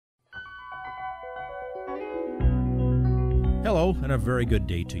Hello, and a very good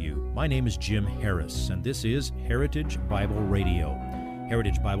day to you. My name is Jim Harris, and this is Heritage Bible Radio.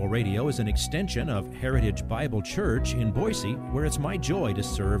 Heritage Bible Radio is an extension of Heritage Bible Church in Boise, where it's my joy to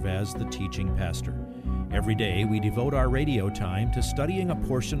serve as the teaching pastor. Every day, we devote our radio time to studying a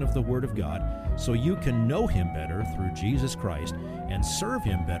portion of the Word of God so you can know Him better through Jesus Christ and serve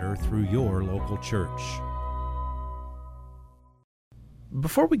Him better through your local church.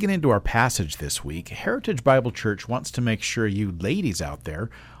 Before we get into our passage this week, Heritage Bible Church wants to make sure you ladies out there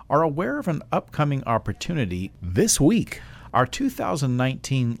are aware of an upcoming opportunity this week. Our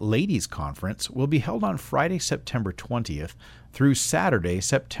 2019 Ladies Conference will be held on Friday, September 20th through Saturday,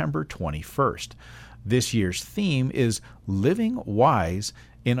 September 21st. This year's theme is Living Wise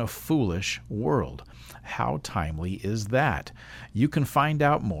in a Foolish World. How timely is that? You can find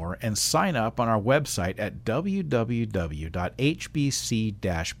out more and sign up on our website at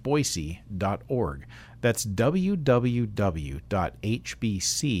www.hbc-boise.org. That's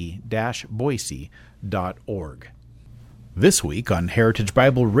www.hbc-boise.org. This week on Heritage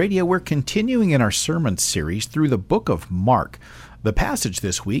Bible Radio, we're continuing in our sermon series through the book of Mark. The passage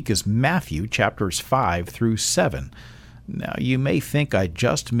this week is Matthew chapters 5 through 7. Now, you may think I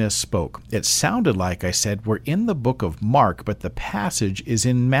just misspoke. It sounded like I said we're in the book of Mark, but the passage is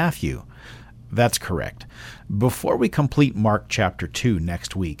in Matthew. That's correct. Before we complete Mark chapter 2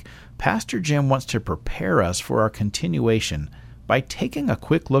 next week, Pastor Jim wants to prepare us for our continuation by taking a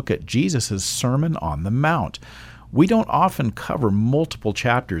quick look at Jesus' Sermon on the Mount. We don't often cover multiple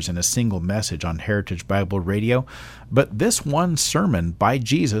chapters in a single message on Heritage Bible Radio, but this one sermon by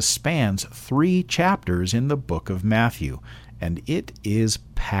Jesus spans 3 chapters in the book of Matthew, and it is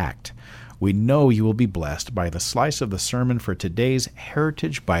packed. We know you will be blessed by the slice of the sermon for today's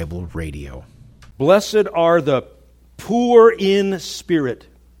Heritage Bible Radio. Blessed are the poor in spirit,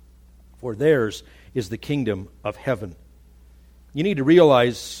 for theirs is the kingdom of heaven. You need to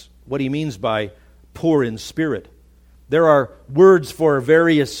realize what he means by poor in spirit. There are words for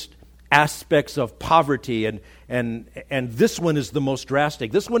various aspects of poverty, and this one is the most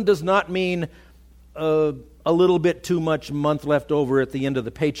drastic. This one does not mean a little bit too much month left over at the end of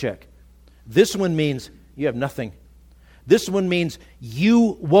the paycheck. This one means you have nothing. This one means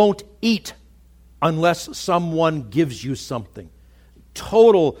you won't eat unless someone gives you something.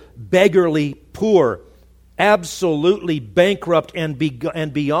 Total beggarly poor. Absolutely bankrupt and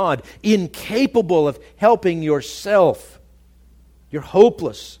beyond, incapable of helping yourself. You're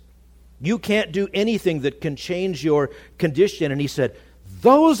hopeless. You can't do anything that can change your condition. And he said,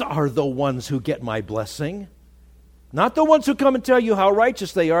 those are the ones who get my blessing. Not the ones who come and tell you how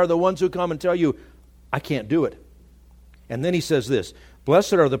righteous they are, the ones who come and tell you, I can't do it. And then he says this,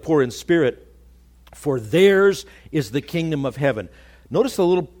 blessed are the poor in spirit, for theirs is the kingdom of heaven. Notice the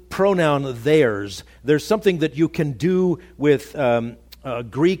little pronoun theirs. There's something that you can do with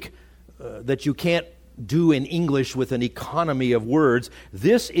Greek that you can't do in English with an economy of words.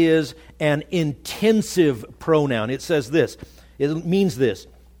 This is an intensive pronoun. It says this. It means this.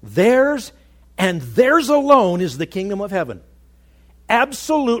 Theirs and theirs alone is the kingdom of heaven.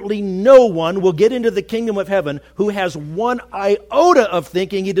 Absolutely no one will get into the kingdom of heaven who has one iota of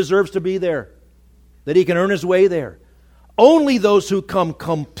thinking he deserves to be there, that he can earn his way there. Only those who come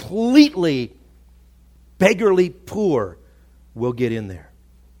completely beggarly poor will get in there.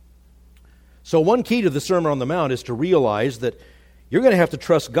 So one key to the Sermon on the Mount is to realize that you're going to have to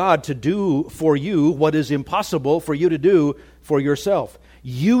trust God to do for you what is impossible for you to do for yourself.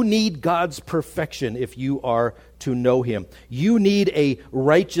 You need God's perfection if you are to know Him. You need a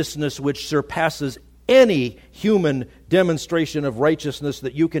righteousness which surpasses any human demonstration of righteousness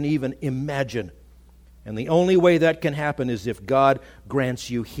that you can even imagine. And the only way that can happen is if God grants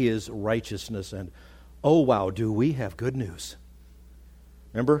you His righteousness. And oh wow, do we have good news.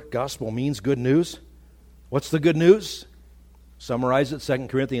 Remember, gospel means good news. What's the good news? Summarize it, 2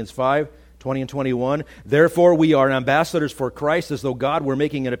 Corinthians 5, 20 and 21. Therefore we are ambassadors for Christ, as though God were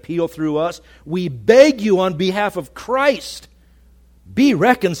making an appeal through us. We beg you on behalf of Christ, be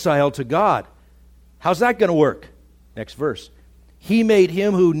reconciled to God. How's that going to work? Next verse. He made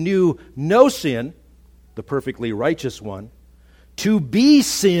Him who knew no sin, the perfectly righteous one, to be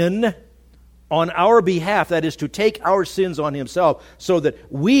sin on our behalf, that is, to take our sins on Himself, so that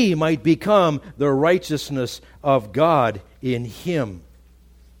we might become the righteousness of God in Him.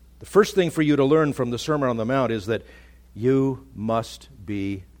 The first thing for you to learn from the Sermon on the Mount is that you must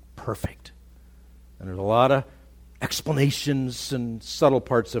be perfect. And there's a lot of explanations and subtle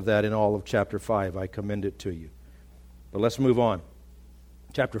parts of that in all of chapter 5. I commend it to you. But let's move on.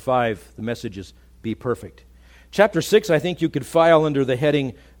 Chapter 5, the message is be perfect. Chapter 6, I think you could file under the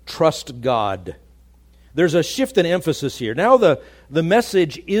heading, Trust God. There's a shift in emphasis here. Now the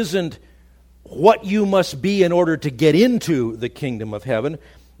message isn't what you must be in order to get into the kingdom of heaven.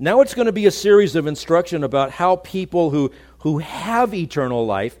 Now it's going to be a series of instruction about how people who have eternal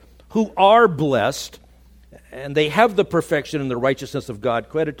life, who are blessed, and they have the perfection and the righteousness of God,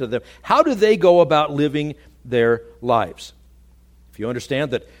 credit to them, how do they go about living their lives? If you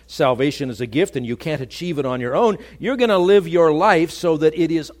understand that salvation is a gift and you can't achieve it on your own, you're going to live your life so that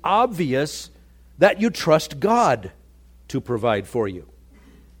it is obvious that you trust God to provide for you.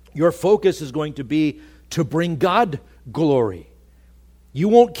 Your focus is going to be to bring God glory. You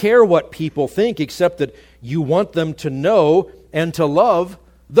won't care what people think except that you want them to know and to love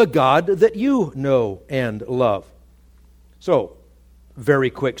the God that you know and love. So, very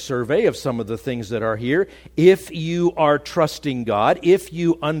quick survey of some of the things that are here. If you are trusting God, if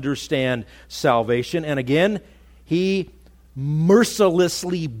you understand salvation, and again, he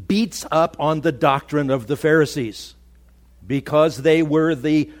mercilessly beats up on the doctrine of the Pharisees because they were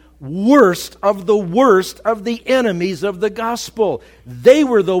the worst of the enemies of the gospel. They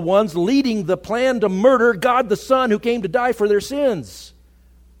were the ones leading the plan to murder God the Son who came to die for their sins.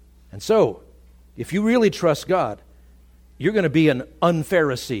 And so, if you really trust God, you're going to be an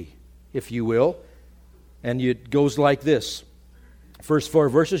un-Pharisee, if you will. And it goes like this. First 4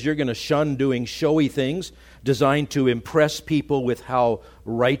 verses, you're going to shun doing showy things designed to impress people with how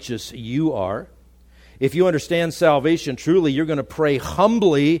righteous you are. If you understand salvation truly, you're going to pray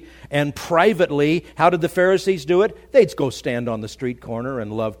humbly and privately. How did the Pharisees do it? They'd go stand on the street corner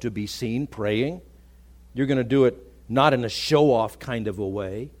and love to be seen praying. You're going to do it not in a show-off kind of a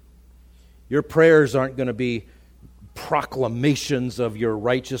way. Your prayers aren't going to be proclamations of your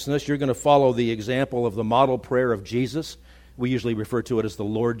righteousness. You're going to follow the example of the model prayer of Jesus. We usually refer to it as the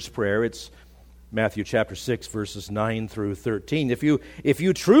Lord's Prayer. It's Matthew chapter 6, verses 9 through 13. If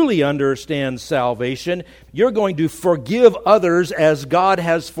you truly understand salvation, you're going to forgive others as God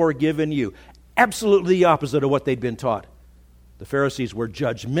has forgiven you. Absolutely the opposite of what they'd been taught. The Pharisees were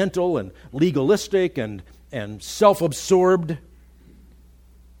judgmental and legalistic and self-absorbed.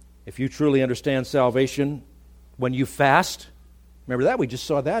 If you truly understand salvation, when you fast, remember that? We just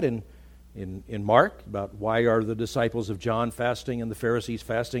saw that in Mark, about why are the disciples of John fasting and the Pharisees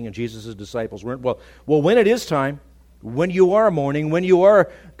fasting and Jesus' disciples weren't. Well, when it is time, when you are mourning, when you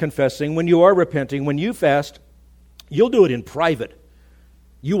are confessing, when you are repenting, when you fast, you'll do it in private.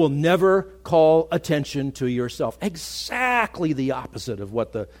 You will never call attention to yourself. Exactly the opposite of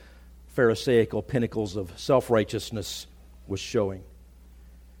what the Pharisaical pinnacles of self-righteousness was showing.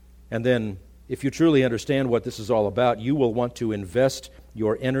 And then, if you truly understand what this is all about, you will want to invest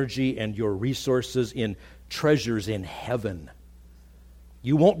your energy and your resources in treasures in heaven.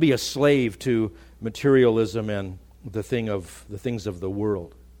 You won't be a slave to materialism and the things of the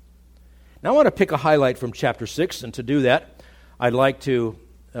world. Now I want to pick a highlight from chapter 6, and to do that, I'd like to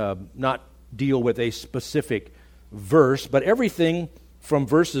not deal with a specific verse, but everything from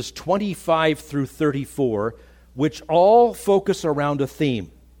verses 25 through 34, which all focus around a theme.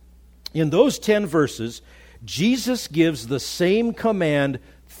 In those 10 verses, Jesus gives the same command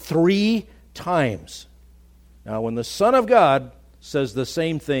 3 times. Now, when the Son of God says the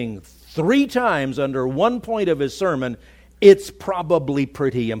same thing 3 times under one point of his sermon, it's probably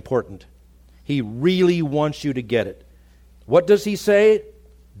pretty important. He really wants you to get it. What does he say?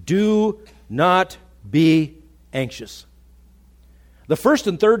 Do not be anxious. The first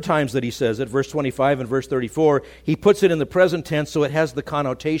and third times that he says it, verse 25 and verse 34, he puts it in the present tense so it has the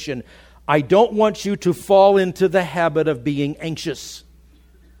connotation, I don't want you to fall into the habit of being anxious.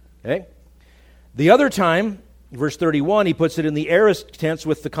 Okay? The other time, verse 31, he puts it in the aorist tense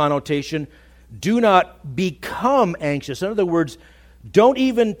with the connotation, do not become anxious. In other words, don't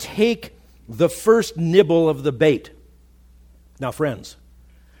even take the first nibble of the bait. Now, friends,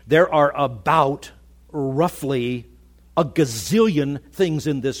 there are about roughly a gazillion things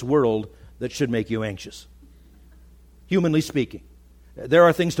in this world that should make you anxious. Humanly speaking. There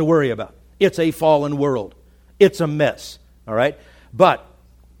are things to worry about. It's a fallen world. It's a mess. All right? But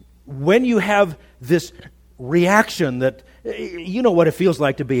when you have this reaction that, you know what it feels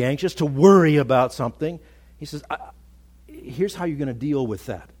like to be anxious, to worry about something, he says, here's how you're going to deal with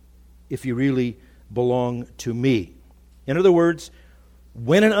that if you really belong to me. In other words,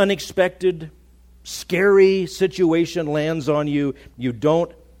 when an unexpected scary situation lands on you, you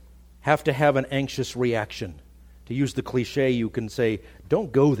don't have to have an anxious reaction. To use the cliche, you can say,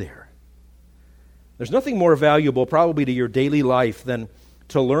 don't go there. There's nothing more valuable probably to your daily life than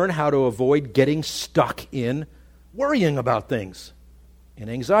to learn how to avoid getting stuck in worrying about things and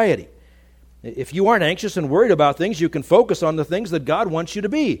anxiety. If you aren't anxious and worried about things, you can focus on the things that God wants you to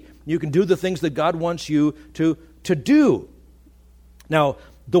be. You can do the things that God wants you to do. Now,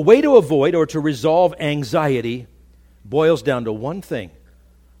 the way to avoid or to resolve anxiety boils down to one thing: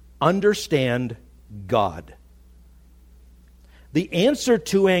 understand God. The answer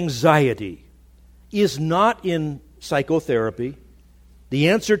to anxiety is not in psychotherapy. The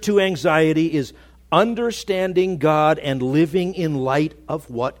answer to anxiety is understanding God and living in light of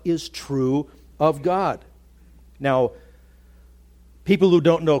what is true of God. Now, people who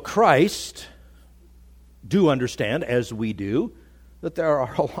don't know Christ do understand, as we do, that there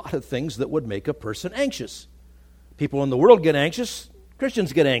are a lot of things that would make a person anxious. People in the world get anxious.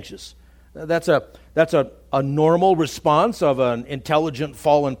 Christians get anxious. That's a normal response of an intelligent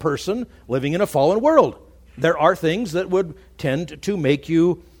fallen person living in a fallen world. There are things that would tend to make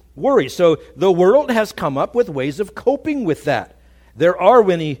you worry. So the world has come up with ways of coping with that. There are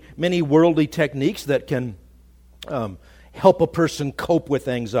many worldly techniques that can help a person cope with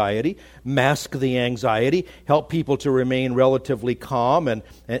anxiety, mask the anxiety, help people to remain relatively calm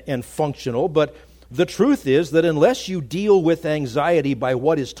and functional. But the truth is that unless you deal with anxiety by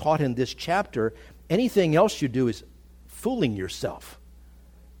what is taught in this chapter, anything else you do is fooling yourself.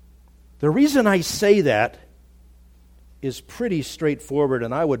 The reason I say that is pretty straightforward,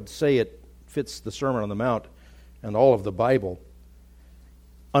 and I would say it fits the Sermon on the Mount and all of the Bible.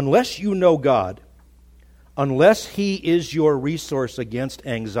 Unless you know God, unless He is your resource against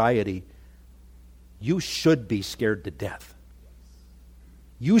anxiety, you should be scared to death.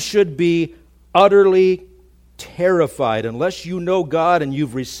 You should be utterly terrified. Unless you know God and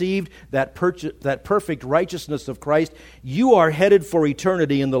you've received that perfect righteousness of Christ, you are headed for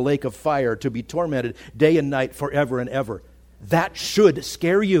eternity in the lake of fire to be tormented day and night forever and ever. That should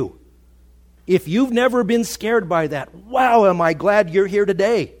scare you. If you've never been scared by that, wow, am I glad you're here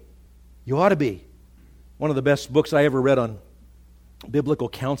today. You ought to be. One of the best books I ever read on biblical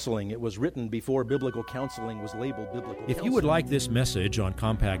counseling. It was written before biblical counseling was labeled biblical counseling. If you would like this message on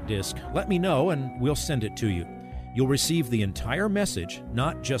compact disc, let me know and we'll send it to you. You'll receive the entire message,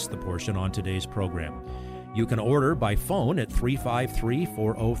 not just the portion on today's program. You can order by phone at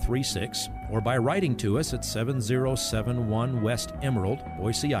 353-4036 or by writing to us at 7071 West Emerald,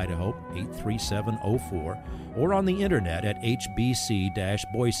 Boise, Idaho, 83704, or on the internet at hbc-boise.org.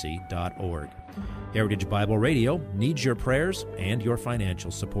 Heritage Bible Radio needs your prayers and your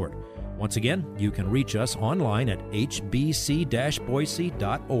financial support. Once again, you can reach us online at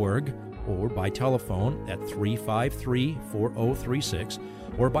hbc-boise.org or by telephone at 353-4036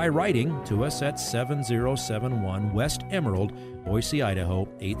 or by writing to us at 7071 West Emerald, Boise, Idaho,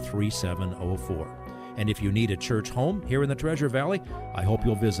 83704. And if you need a church home here in the Treasure Valley, I hope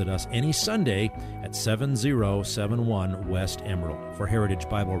you'll visit us any Sunday at 7071 West Emerald. For Heritage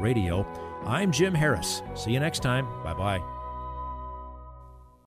Bible Radio, I'm Jim Harris. See you next time. Bye-bye.